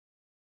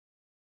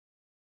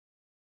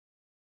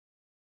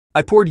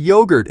I poured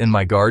yogurt in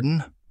my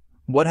garden.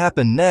 What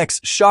happened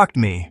next shocked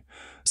me.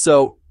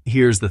 So,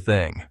 here's the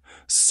thing.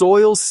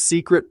 Soil's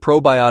secret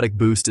probiotic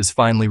boost is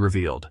finally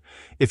revealed.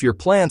 If your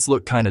plants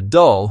look kinda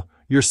dull,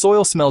 your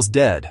soil smells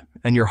dead,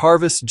 and your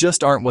harvests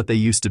just aren't what they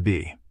used to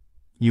be.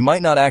 You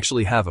might not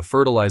actually have a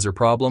fertilizer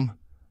problem.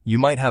 You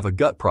might have a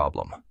gut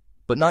problem.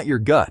 But not your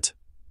gut,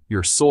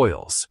 your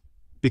soils.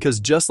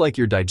 Because just like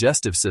your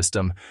digestive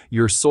system,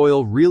 your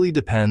soil really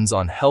depends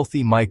on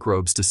healthy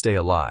microbes to stay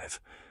alive.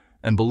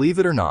 And believe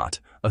it or not,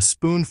 a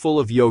spoonful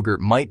of yogurt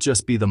might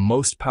just be the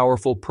most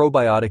powerful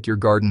probiotic your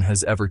garden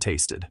has ever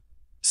tasted.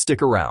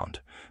 Stick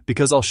around,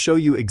 because I'll show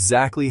you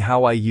exactly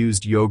how I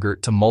used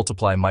yogurt to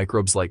multiply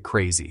microbes like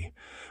crazy,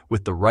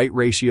 with the right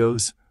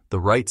ratios, the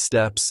right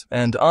steps,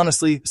 and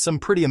honestly, some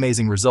pretty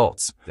amazing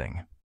results.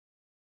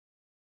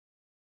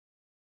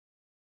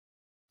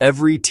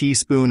 Every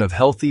teaspoon of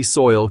healthy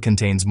soil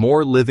contains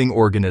more living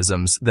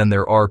organisms than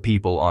there are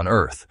people on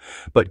Earth.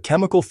 But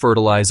chemical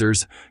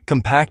fertilizers,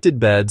 compacted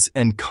beds,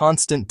 and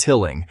constant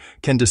tilling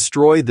can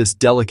destroy this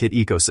delicate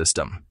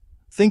ecosystem.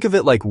 Think of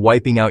it like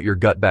wiping out your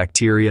gut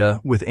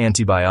bacteria with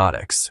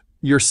antibiotics.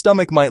 Your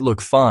stomach might look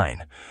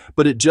fine,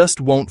 but it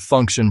just won't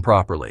function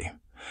properly.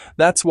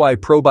 That's why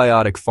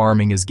probiotic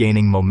farming is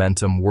gaining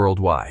momentum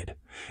worldwide.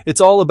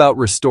 It's all about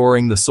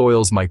restoring the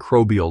soil's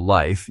microbial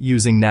life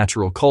using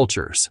natural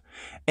cultures.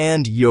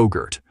 And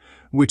yogurt,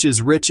 which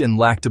is rich in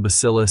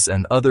lactobacillus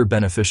and other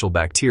beneficial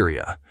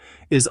bacteria,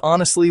 is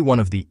honestly one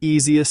of the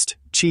easiest,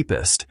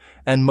 cheapest,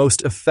 and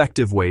most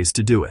effective ways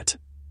to do it.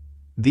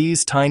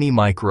 These tiny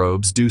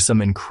microbes do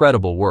some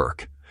incredible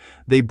work.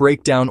 They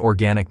break down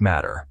organic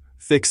matter,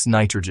 fix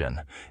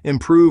nitrogen,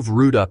 improve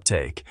root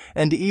uptake,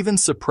 and even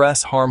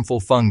suppress harmful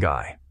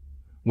fungi.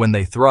 When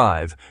they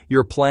thrive,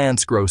 your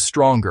plants grow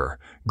stronger,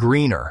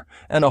 greener,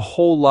 and a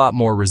whole lot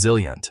more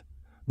resilient.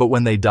 But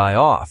when they die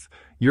off,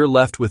 you're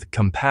left with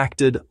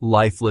compacted,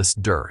 lifeless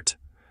dirt.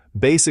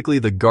 Basically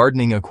the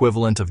gardening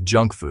equivalent of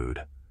junk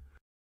food.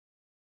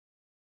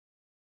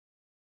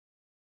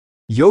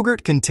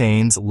 Yogurt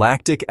contains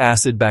lactic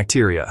acid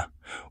bacteria,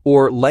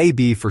 or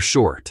LAB for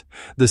short,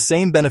 the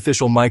same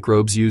beneficial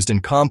microbes used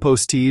in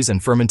compost teas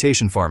and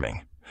fermentation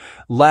farming.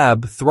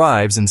 LAB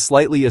thrives in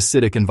slightly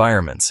acidic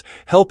environments,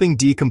 helping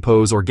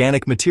decompose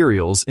organic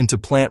materials into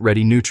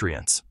plant-ready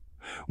nutrients.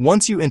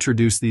 Once you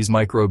introduce these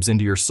microbes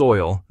into your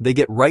soil, they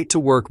get right to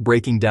work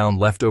breaking down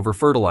leftover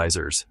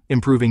fertilizers,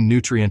 improving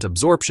nutrient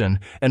absorption,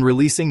 and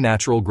releasing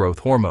natural growth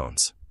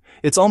hormones.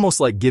 It's almost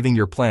like giving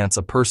your plants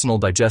a personal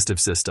digestive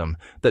system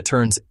that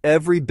turns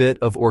every bit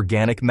of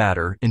organic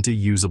matter into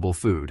usable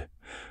food.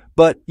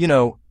 But,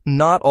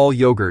 not all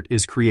yogurt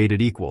is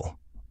created equal.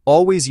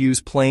 Always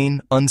use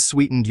plain,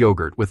 unsweetened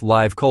yogurt with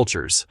live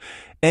cultures.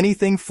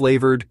 Anything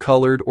flavored,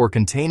 colored, or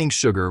containing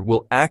sugar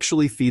will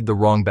actually feed the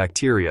wrong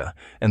bacteria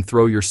and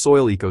throw your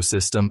soil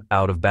ecosystem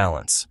out of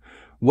balance.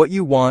 What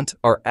you want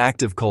are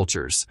active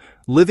cultures,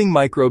 living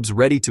microbes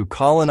ready to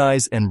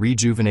colonize and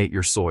rejuvenate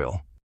your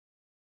soil.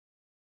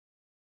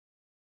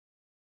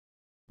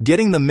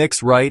 Getting the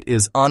mix right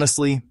is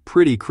honestly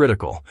pretty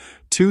critical.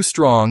 Too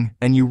strong,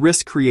 and you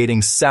risk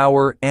creating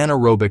sour,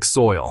 anaerobic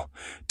soil.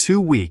 Too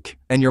weak,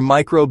 and your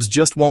microbes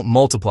just won't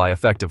multiply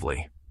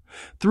effectively.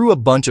 Through a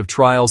bunch of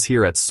trials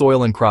here at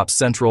Soil and Crop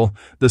Central,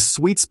 the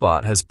sweet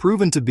spot has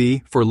proven to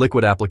be for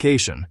liquid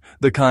application,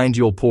 the kind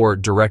you'll pour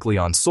directly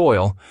on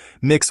soil.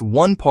 Mix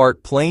 1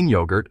 part plain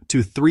yogurt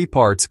to 3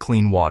 parts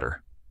clean water.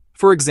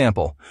 For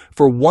example,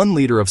 for 1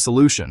 liter of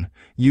solution,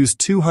 use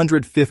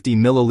 250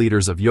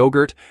 milliliters of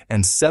yogurt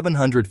and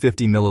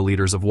 750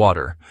 milliliters of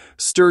water.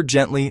 Stir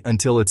gently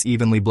until it's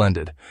evenly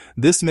blended.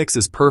 This mix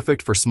is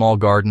perfect for small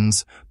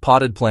gardens,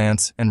 potted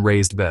plants, and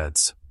raised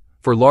beds.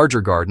 For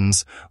larger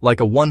gardens, like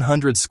a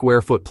 100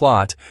 square foot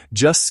plot,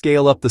 just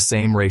scale up the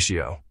same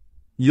ratio.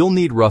 You'll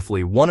need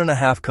roughly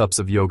 1.5 cups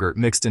of yogurt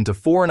mixed into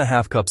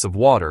 4.5 cups of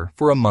water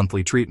for a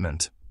monthly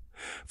treatment.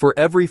 For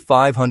every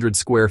 500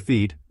 square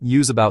feet,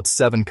 use about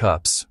 7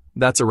 cups,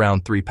 that's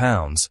around 3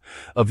 pounds,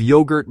 of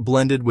yogurt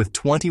blended with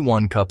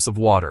 21 cups of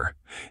water.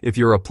 If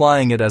you're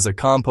applying it as a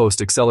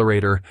compost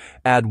accelerator,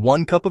 add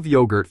 1 cup of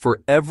yogurt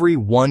for every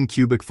 1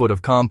 cubic foot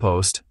of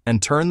compost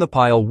and turn the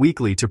pile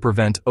weekly to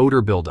prevent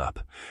odor buildup.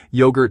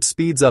 Yogurt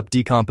speeds up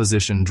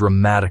decomposition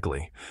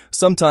dramatically,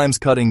 sometimes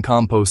cutting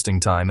composting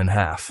time in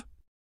half.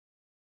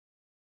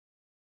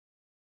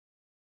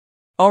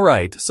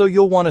 Alright, so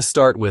you'll want to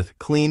start with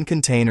clean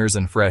containers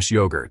and fresh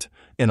yogurt.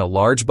 In a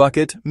large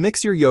bucket,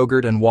 mix your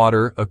yogurt and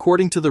water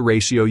according to the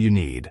ratio you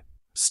need.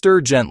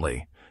 Stir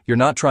gently. You're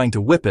not trying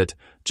to whip it,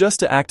 just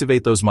to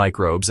activate those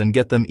microbes and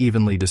get them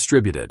evenly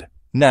distributed.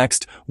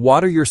 Next,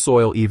 water your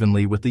soil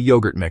evenly with the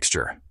yogurt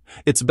mixture.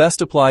 It's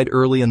best applied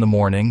early in the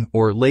morning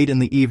or late in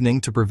the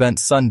evening to prevent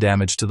sun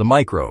damage to the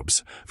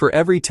microbes. For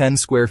every 10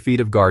 square feet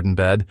of garden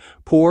bed,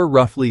 pour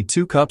roughly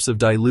 2 cups of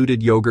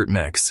diluted yogurt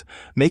mix,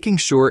 making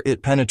sure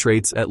it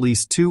penetrates at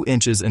least 2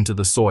 inches into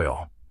the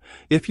soil.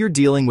 If you're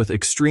dealing with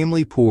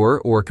extremely poor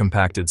or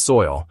compacted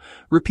soil,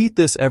 repeat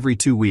this every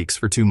 2 weeks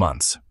for 2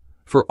 months.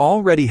 For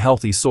already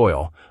healthy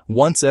soil,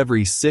 once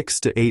every 6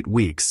 to 8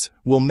 weeks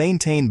will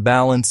maintain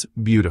balance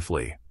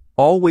beautifully.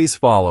 Always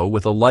follow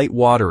with a light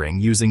watering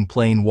using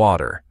plain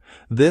water.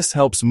 This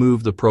helps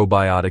move the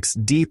probiotics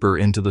deeper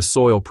into the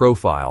soil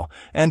profile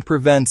and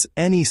prevents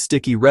any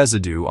sticky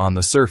residue on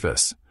the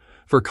surface.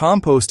 For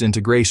compost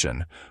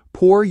integration,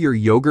 pour your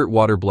yogurt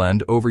water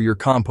blend over your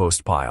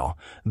compost pile,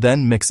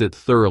 then mix it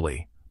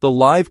thoroughly. The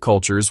live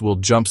cultures will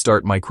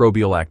jumpstart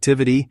microbial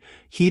activity,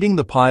 heating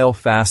the pile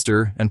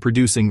faster and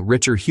producing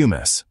richer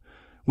humus.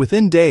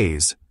 Within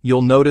days,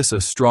 you'll notice a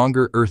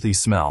stronger earthy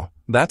smell.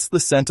 That's the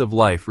scent of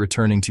life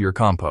returning to your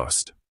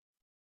compost.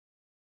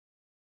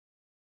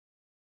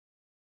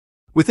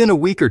 Within a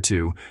week or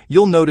two,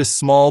 you'll notice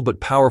small but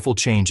powerful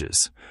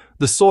changes.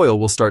 The soil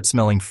will start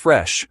smelling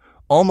fresh,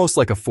 almost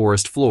like a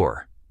forest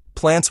floor.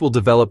 Plants will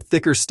develop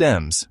thicker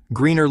stems,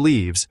 greener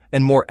leaves,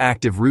 and more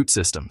active root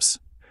systems.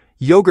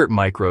 Yogurt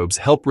microbes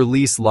help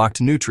release locked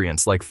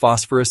nutrients like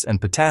phosphorus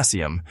and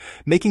potassium,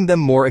 making them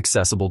more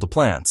accessible to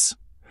plants.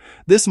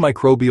 This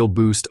microbial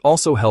boost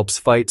also helps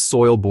fight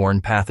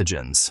soil-borne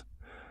pathogens.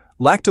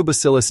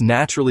 Lactobacillus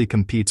naturally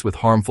competes with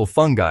harmful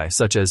fungi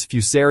such as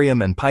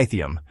Fusarium and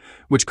Pythium,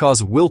 which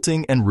cause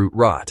wilting and root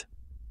rot.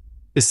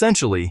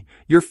 Essentially,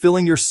 you're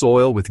filling your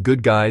soil with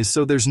good guys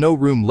so there's no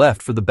room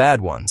left for the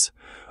bad ones.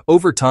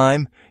 Over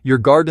time, your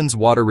garden's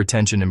water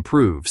retention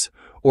improves,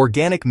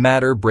 organic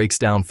matter breaks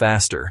down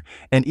faster,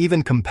 and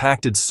even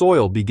compacted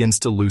soil begins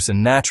to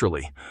loosen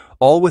naturally,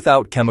 all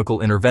without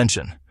chemical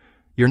intervention.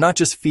 You're not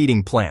just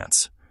feeding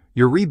plants,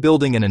 you're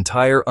rebuilding an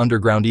entire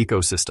underground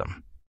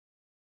ecosystem.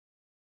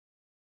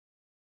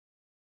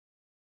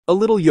 A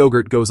little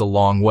yogurt goes a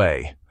long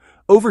way.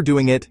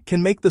 Overdoing it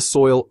can make the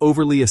soil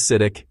overly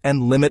acidic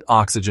and limit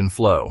oxygen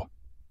flow.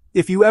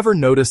 If you ever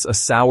notice a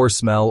sour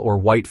smell or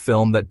white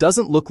film that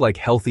doesn't look like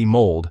healthy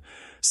mold,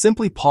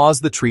 simply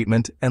pause the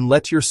treatment and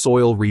let your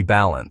soil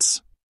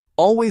rebalance.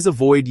 Always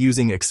avoid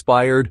using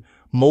expired,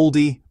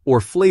 moldy,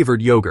 or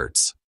flavored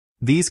yogurts.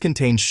 These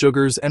contain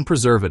sugars and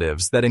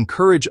preservatives that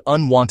encourage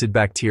unwanted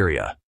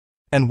bacteria.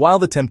 And while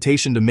the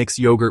temptation to mix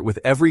yogurt with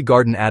every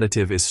garden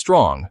additive is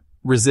strong,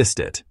 resist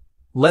it.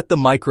 Let the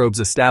microbes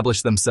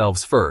establish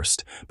themselves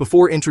first,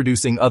 before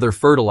introducing other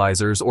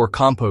fertilizers or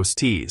compost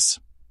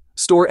teas.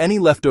 Store any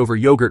leftover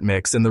yogurt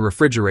mix in the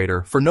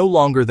refrigerator for no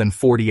longer than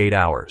 48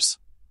 hours.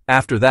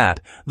 After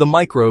that, the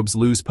microbes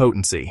lose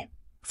potency.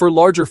 For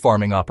larger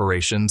farming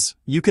operations,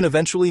 you can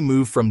eventually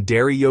move from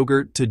dairy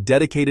yogurt to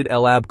dedicated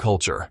lab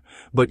culture,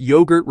 but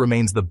yogurt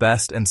remains the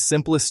best and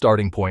simplest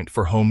starting point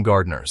for home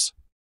gardeners.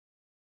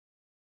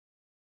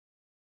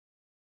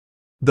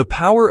 The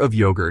power of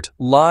yogurt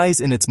lies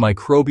in its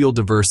microbial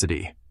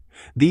diversity.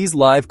 These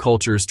live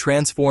cultures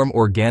transform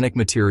organic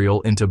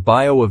material into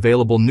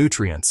bioavailable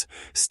nutrients,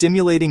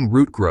 stimulating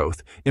root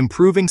growth,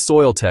 improving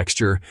soil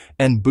texture,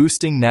 and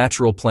boosting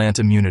natural plant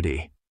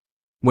immunity.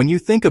 When you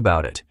think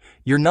about it,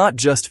 you're not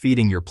just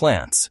feeding your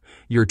plants,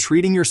 you're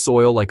treating your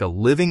soil like a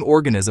living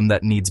organism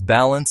that needs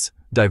balance,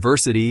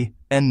 diversity,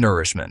 and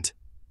nourishment.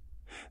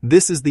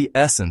 This is the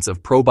essence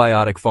of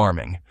probiotic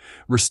farming,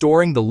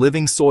 restoring the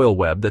living soil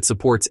web that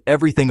supports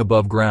everything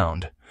above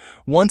ground.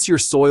 Once your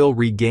soil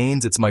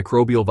regains its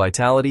microbial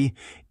vitality,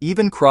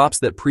 even crops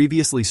that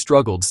previously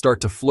struggled start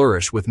to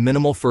flourish with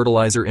minimal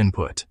fertilizer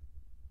input.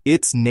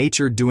 It's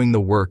nature doing the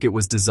work it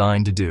was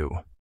designed to do.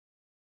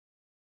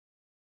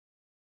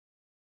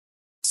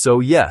 So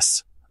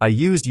yes, I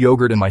used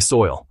yogurt in my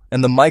soil,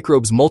 and the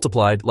microbes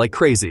multiplied like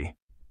crazy.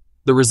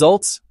 The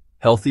results?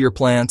 Healthier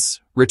plants,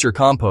 richer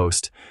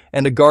compost,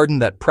 and a garden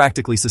that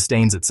practically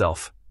sustains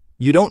itself.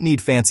 You don't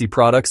need fancy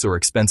products or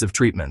expensive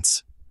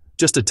treatments.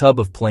 Just a tub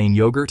of plain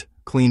yogurt,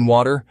 clean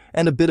water,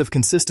 and a bit of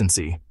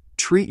consistency.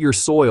 Treat your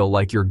soil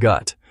like your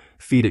gut.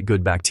 Feed it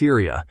good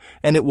bacteria,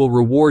 and it will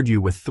reward you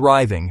with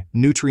thriving,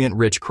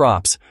 nutrient-rich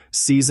crops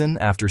season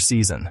after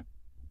season.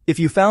 If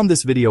you found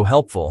this video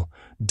helpful,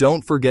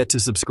 don't forget to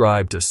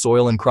subscribe to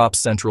Soil and Crops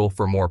Central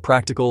for more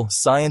practical,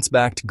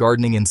 science-backed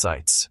gardening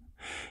insights.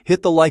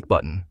 Hit the like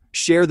button,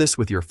 share this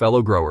with your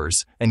fellow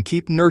growers, and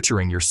keep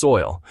nurturing your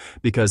soil,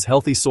 because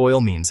healthy soil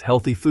means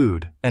healthy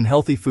food, and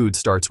healthy food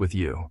starts with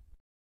you.